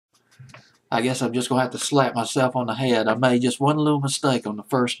I guess I'm just going to have to slap myself on the head. I made just one little mistake on the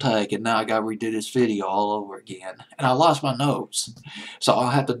first take, and now I got to redo this video all over again. And I lost my notes, so I'll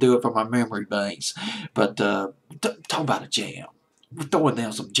have to do it from my memory banks. But talk about a jam. We're throwing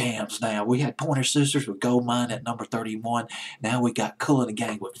down some jams now. We had Pointer Sisters with Gold Mine at number 31. Now we got Kool and the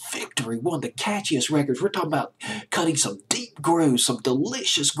Gang with Victory, one of the catchiest records. We're talking about cutting some deep grooves, some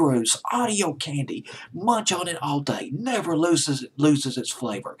delicious grooves, audio candy. Munch on it all day. Never loses its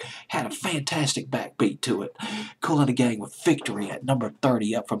flavor. Had a fantastic backbeat to it. Kool and the Gang with Victory at number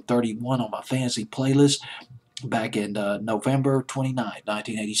 30, up from 31 on my fantasy playlist back in November 29,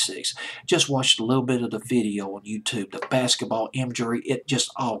 1986. Just watched a little bit of the video on YouTube. The basketball injury, it just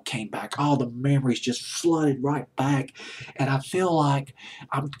all came back. All the memories just flooded right back. And I feel like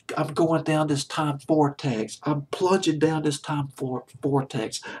I'm going down this time vortex. I'm plunging down this time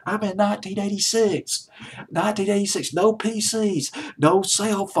vortex. I'm in 1986. 1986, no PCs, no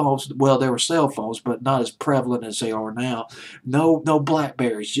cell phones. Well, there were cell phones, but not as prevalent as they are now. No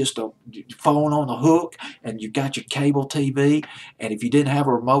Blackberries, just a phone on the hook, and you got your cable TV, and if you didn't have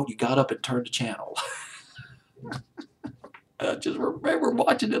a remote, you got up and turned the channel. I just remember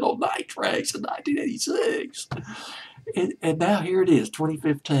watching it on night tracks in 1986. And now here it is,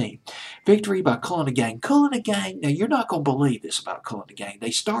 2015. Victory by Kool and the Gang. Kool and the Gang, now you're not going to believe this about Kool and the Gang.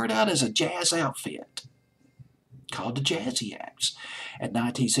 They started out as a jazz outfit called the Jazzy Acts in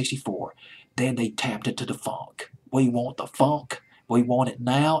 1964. Then they tapped into the funk. We want the funk. We want it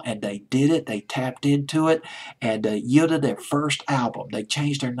now, and they did it. They tapped into it and yielded their first album. They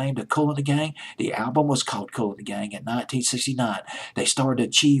changed their name to Kool and the Gang. The album was called Kool and the Gang in 1969. They started to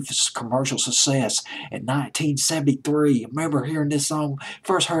achieve commercial success in 1973. I remember hearing this song,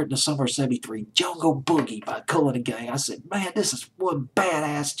 first heard in the summer of 73, Jungle Boogie by Kool and the Gang. I said, man, this is one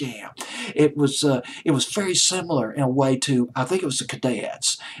badass jam. It was very similar in a way to, I think it was the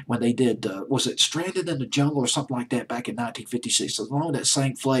Cadets when they did, was it Stranded in the Jungle or something like that back in 1956. Along that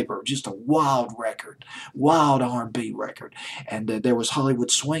same flavor, just a wild record, wild R&B record. And there was Hollywood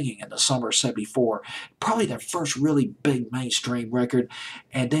Swinging in the summer of 74, probably their first really big mainstream record.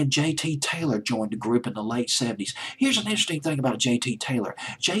 And then J.T. Taylor joined the group in the late 70s. Here's an interesting thing about J.T. Taylor.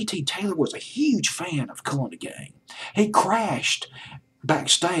 J.T. Taylor was a huge fan of Kool and the Gang. He crashed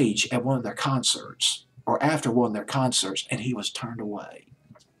backstage at one of their concerts, or after one of their concerts, and he was turned away.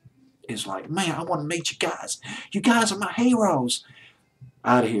 It's like, man, I want to meet you guys. You guys are my heroes.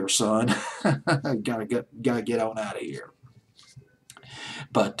 Out of here, son. gotta get on out of here.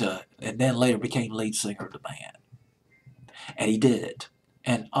 But and then later became lead singer of the band, and he did it.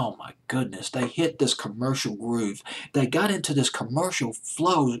 And oh my goodness, they hit this commercial groove. They got into this commercial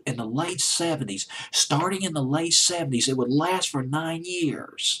flow in the late 70s. Starting in the late 70s, it would last for 9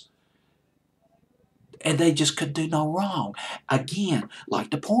 years. And they just could do no wrong. Again, like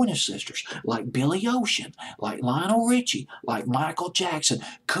the Pointer Sisters, like Billy Ocean, like Lionel Richie, like Michael Jackson,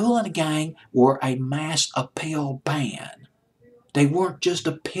 Kool and the Gang were a mass appeal band. They weren't just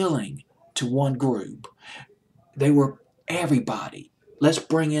appealing to one group. They were everybody. Let's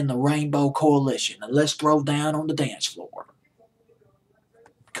bring in the Rainbow Coalition and let's throw down on the dance floor.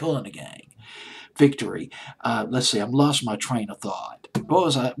 Kool and the Gang. Victory. Let's see, I've lost my train of thought.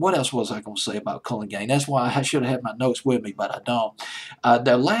 What else was I going to say about Kool and Gang? That's why I should have had my notes with me, but I don't.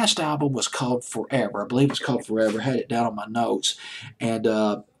 Their last album was called Forever. I believe it's called Forever. I had it down on my notes. And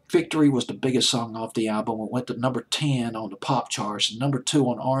Victory was the biggest song off the album. It went to number 10 on the pop charts and number 2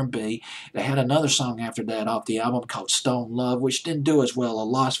 on R&B. They had another song after that off the album called Stone Love, which didn't do as well, a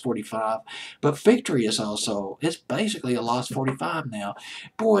Lost 45. But Victory is also, it's basically a Lost 45 now.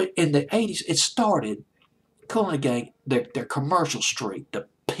 Boy, in the 80s, it started, Kool and the Gang, their commercial streak, the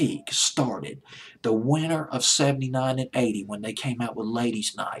peak started the winter of 79 and 80 when they came out with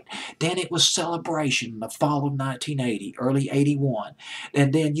Ladies Night. Then it was Celebration in the fall of 1980, early 81.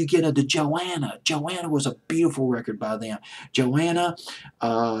 And then you get into Joanna. Joanna was a beautiful record by them. Joanna,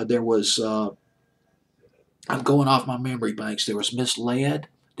 there was, I'm going off my memory banks, there was Misled,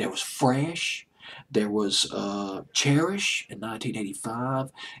 there was Fresh, there was Cherish in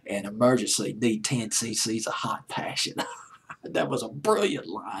 1985, and Emergency, Need 10 cc's of Hot Passion. That was a brilliant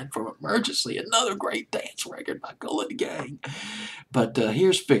line from Emergency, another great dance record by Kool and the Gang. But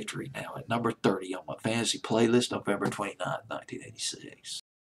here's Victory now at number 30 on my fantasy playlist, November 29, 1986.